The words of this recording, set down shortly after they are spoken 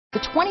The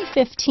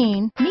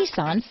 2015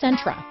 Nissan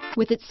Sentra.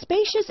 With its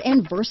spacious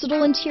and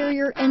versatile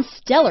interior and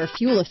stellar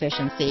fuel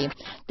efficiency,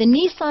 the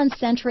Nissan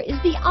Sentra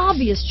is the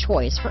obvious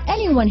choice for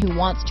anyone who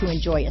wants to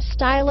enjoy a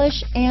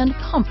stylish and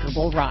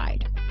comfortable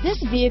ride.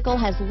 This vehicle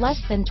has less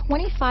than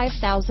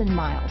 25,000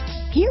 miles.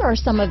 Here are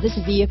some of this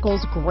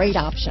vehicle's great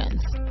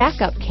options: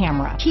 backup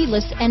camera,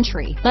 keyless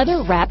entry,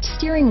 leather-wrapped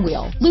steering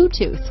wheel,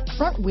 Bluetooth,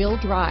 front-wheel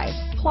drive,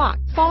 clock,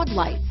 fog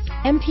lights,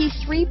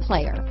 MP3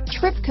 player,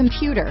 trip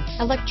computer,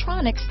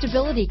 electronic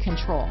stability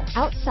control,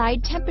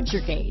 outside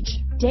temperature gauge,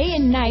 day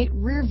and night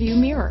rear view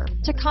mirror,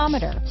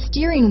 tachometer,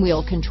 steering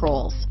wheel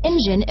controls,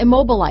 engine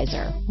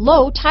immobilizer,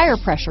 low tire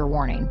pressure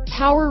warning,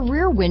 power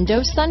rear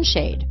window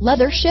sunshade,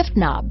 leather shift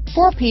knob,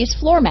 4-piece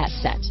floor mat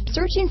set.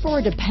 Searching for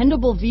a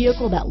dependable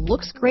vehicle that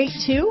looks great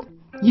too?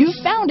 You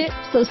found it,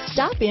 so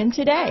stop in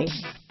today.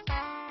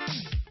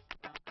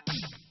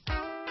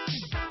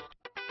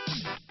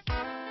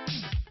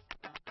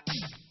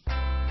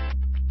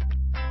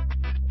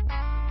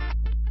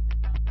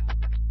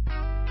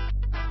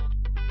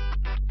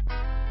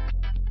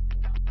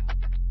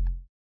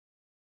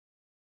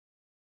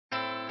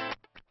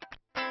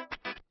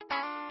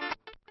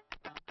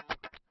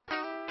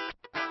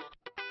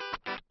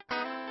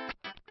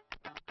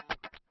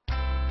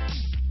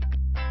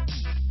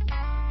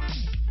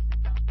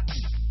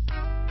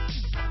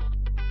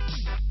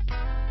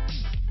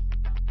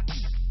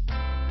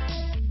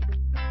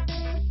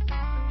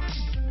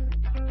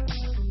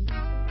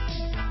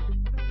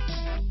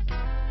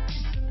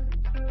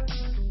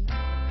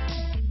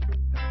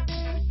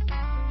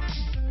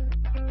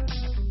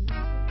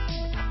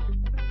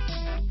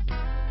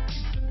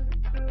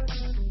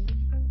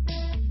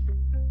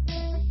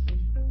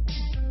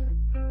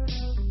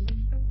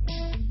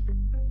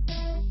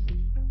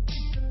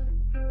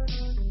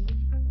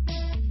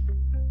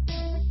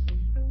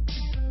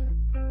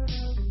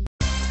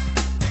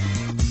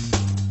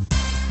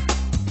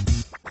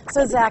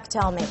 So Zach,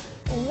 tell me,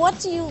 what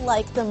do you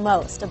like the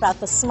most about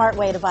the smart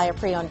way to buy a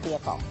pre-owned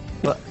vehicle?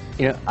 Well,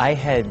 I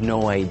had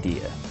no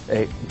idea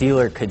a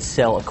dealer could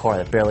sell a car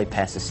that barely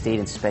passed a state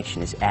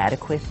inspection as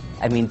adequate.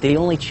 I mean, they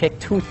only check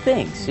 2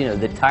 things.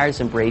 The tires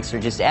and brakes are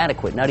just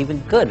adequate, not even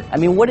good. I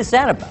mean, what is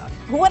that about?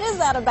 What is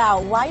that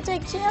about? Why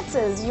take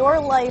chances?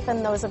 Your life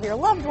and those of your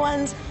loved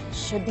ones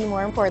should be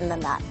more important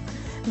than that.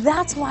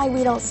 That's why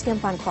we don't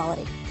skimp on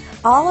quality.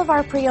 All of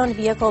our pre-owned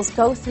vehicles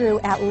go through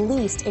at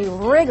least a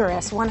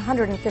rigorous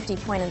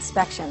 150-point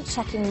inspection,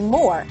 checking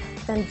more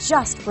than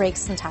just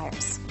brakes and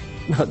tires.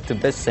 The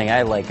best thing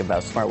I like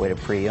about Smart Way to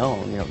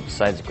Pre-Own,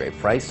 besides the great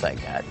price I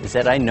got, is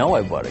that I know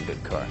I bought a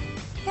good car.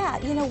 Yeah,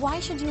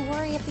 why should you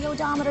worry if the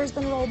odometer's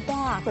been rolled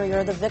back, or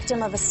you're the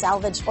victim of a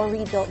salvaged or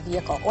rebuilt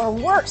vehicle, or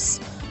worse,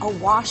 a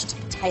washed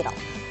title?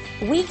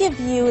 We give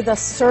you the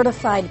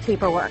certified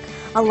paperwork,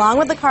 along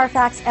with the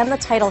CARFAX and the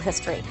title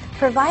history,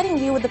 providing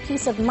you with the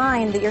peace of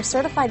mind that your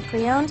certified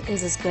pre-owned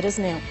is as good as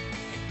new.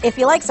 If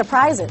you like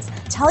surprises,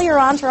 tell your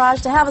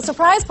entourage to have a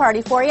surprise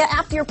party for you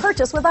after your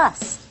purchase with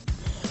us.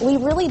 We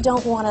really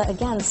don't want to,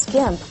 again,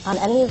 skimp on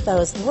any of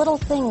those little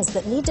things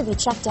that need to be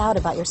checked out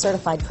about your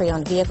certified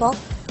pre-owned vehicle.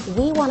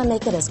 We want to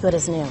make it as good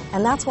as new,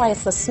 and that's why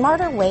it's the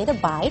smarter way to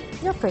buy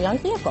your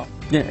pre-owned vehicle.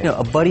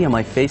 A buddy on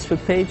my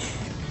Facebook page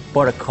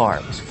bought a car.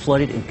 It was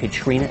flooded in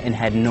Katrina and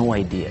had no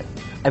idea.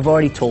 I've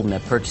already told him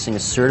that purchasing a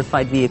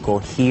certified vehicle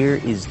here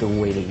is the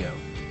way to go.